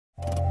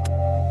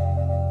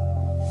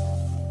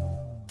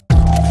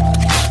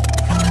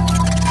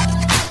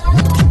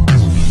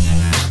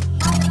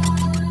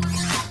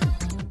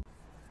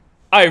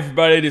Hi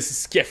everybody, this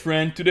is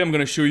Kefren. Today I'm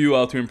going to show you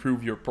how to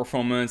improve your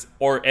performance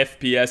or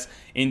FPS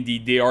in the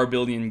DR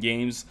building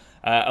games.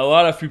 A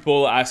lot of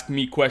people ask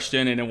me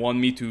questions and they want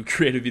me to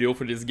create a video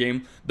for this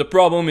game. The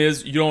problem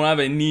is you don't have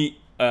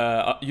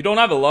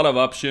a lot of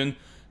option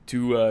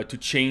to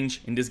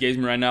change in this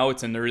game right now.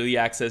 It's an early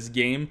access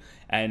game,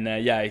 and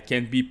yeah, it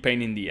can be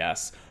pain in the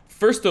ass.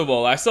 First of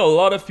all, I saw a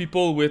lot of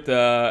people with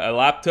a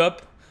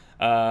laptop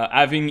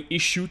having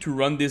issue to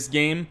run this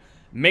game.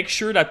 Make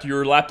sure that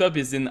your laptop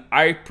is in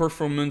high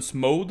performance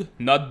mode,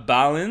 not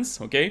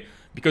balance, okay?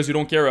 Because you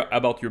don't care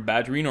about your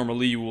battery.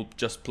 Normally you will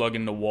just plug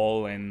in the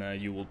wall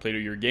and you will play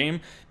your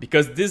game.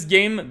 Because this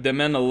game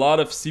demands a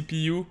lot of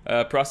CPU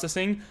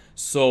processing.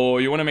 So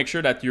you want to make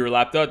sure that your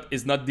laptop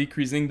is not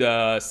decreasing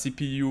the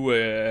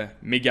CPU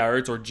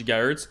megahertz or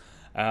gigahertz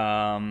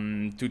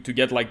to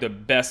get like the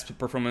best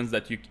performance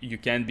that you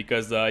can.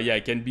 Because yeah,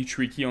 it can be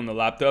tricky on the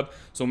laptop.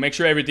 So make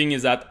sure everything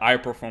is at high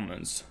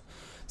performance.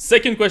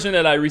 Second question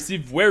that I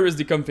received, where is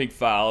the config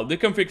file? The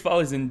config file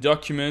is in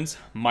Documents,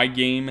 My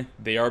Game,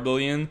 DR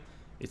Billion.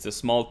 It's a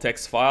small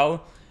text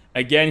file.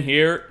 Again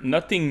here,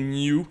 nothing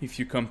new if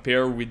you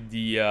compare with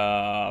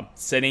the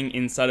setting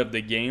inside of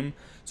the game.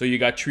 So you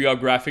got 3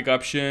 graphic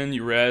option,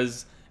 your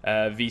res,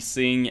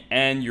 VSync,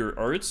 and your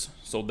hertz.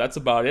 So that's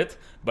about it.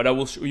 But I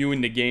will show you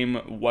in the game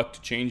what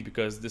to change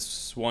because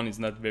this one is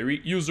not very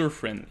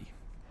user-friendly.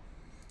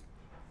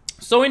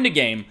 So in the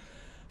game,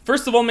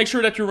 first of all, make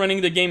sure that you're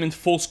running the game in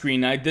full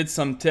screen. I did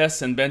some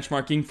tests and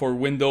benchmarking for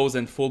Windows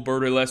and full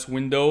borderless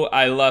window.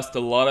 I lost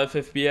a lot of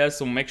FPS,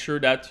 so make sure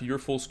that you're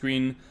full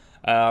screen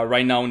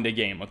right now in the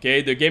game,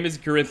 okay? The game is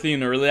currently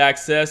in early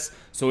access,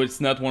 so it's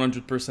not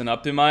 100%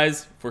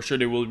 optimized. For sure,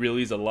 they will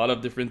release a lot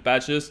of different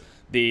patches.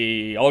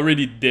 They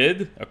already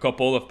did a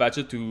couple of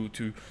patches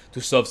to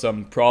solve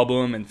some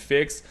problem and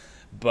fix,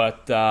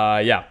 but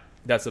yeah,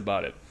 that's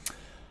about it.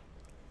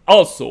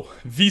 Also,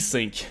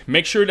 VSync.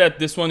 Make sure that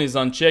this one is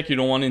on check. You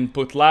don't want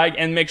input lag,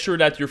 and make sure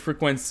that your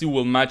frequency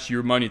will match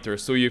your monitor.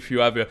 So if you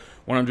have a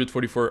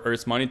 144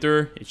 Hz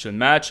monitor, it should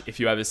match. If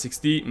you have a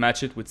 60,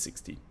 match it with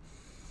 60.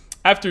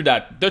 After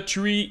that, the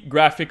 3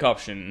 graphic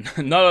option.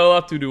 Not a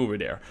lot to do over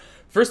there.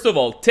 First of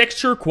all,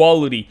 texture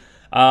quality.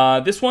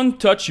 This one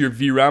touch your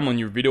VRAM on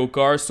your video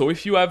card. So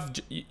if you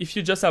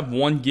just have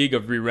 1 gig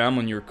of VRAM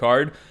on your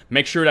card,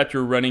 make sure that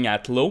you're running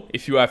at low.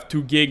 If you have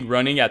 2 gig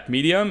running at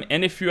medium,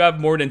 and if you have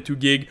more than 2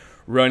 gig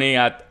running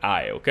at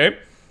high, okay?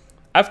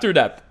 After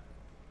that,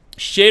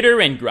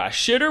 shader and grass.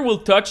 Shader will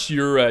touch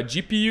your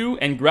GPU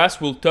and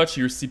grass will touch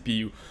your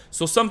CPU.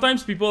 So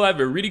sometimes people have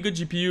a really good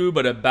GPU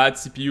but a bad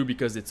CPU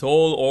because it's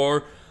old,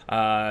 or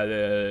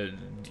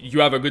you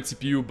have a good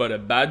CPU but a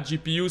bad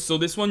GPU. So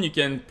this one you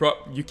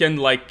can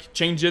like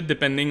change it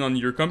depending on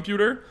your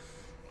computer.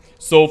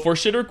 So for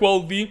shader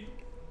quality,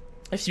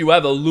 if you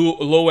have a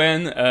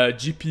low-end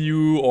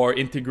GPU or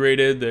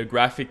integrated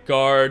graphic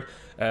card,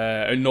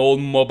 an old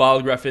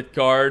mobile graphic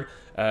card,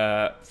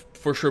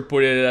 for sure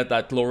put it at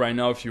that low right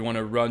now if you want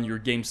to run your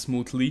game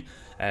smoothly.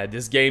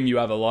 This game, you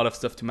have a lot of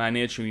stuff to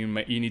manage, so you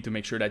need to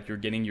make sure that you're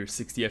getting your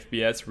 60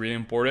 FPS, really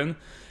important.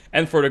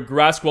 And for the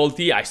grass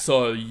quality, I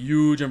saw a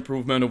huge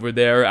improvement over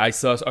there. I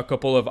saw a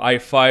couple of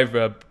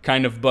i5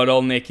 kind of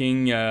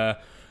bottlenecking.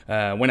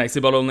 When I say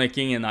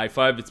bottlenecking in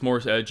i5, it's more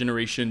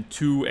generation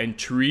 2 and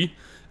 3.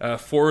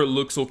 4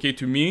 looks okay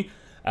to me,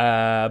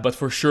 but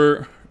for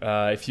sure,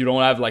 if you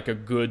don't have like a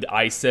good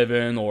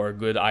i7 or a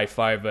good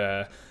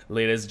i5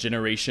 latest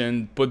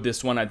generation, put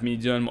this one at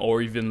medium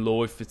or even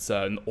low if it's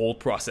an old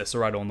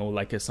processor. I don't know,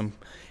 like some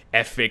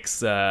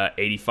FX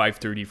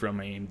 8530 from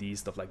AMD,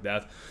 stuff like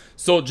that.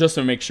 So just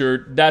to make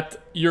sure that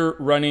you're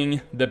running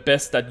the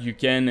best that you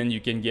can and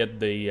you can get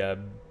the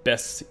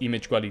best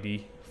image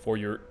quality for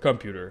your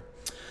computer.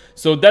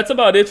 So that's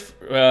about it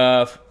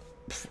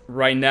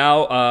right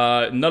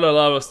now. Not a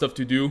lot of stuff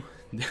to do.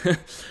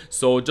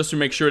 So just to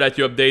make sure that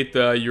you update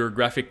your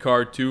graphic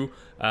card too,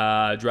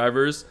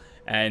 drivers.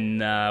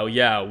 And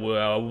yeah,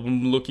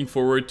 I'm looking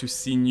forward to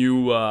see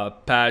new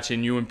patch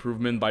and new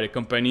improvement by the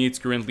company. It's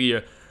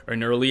currently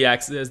an early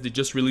access. They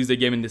just released the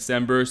game in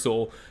December,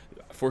 so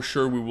for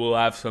sure we will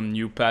have some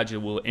new patch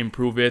that will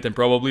improve it, and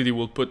probably they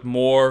will put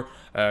more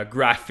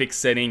graphic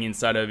setting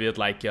inside of it,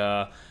 like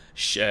not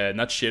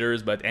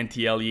shaders but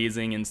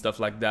anti-aliasing and stuff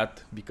like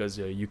that, because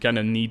you kind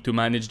of need to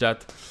manage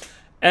that.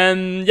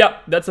 And yeah,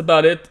 that's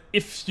about it.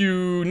 If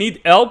you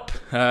need help,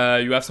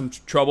 you have some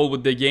trouble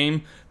with the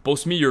game,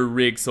 post me your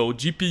rig, so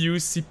GPU,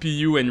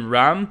 CPU, and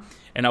RAM,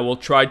 and I will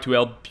try to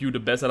help you the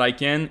best that I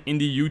can in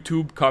the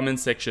YouTube comment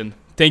section.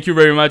 Thank you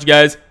very much,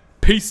 guys.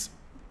 Peace.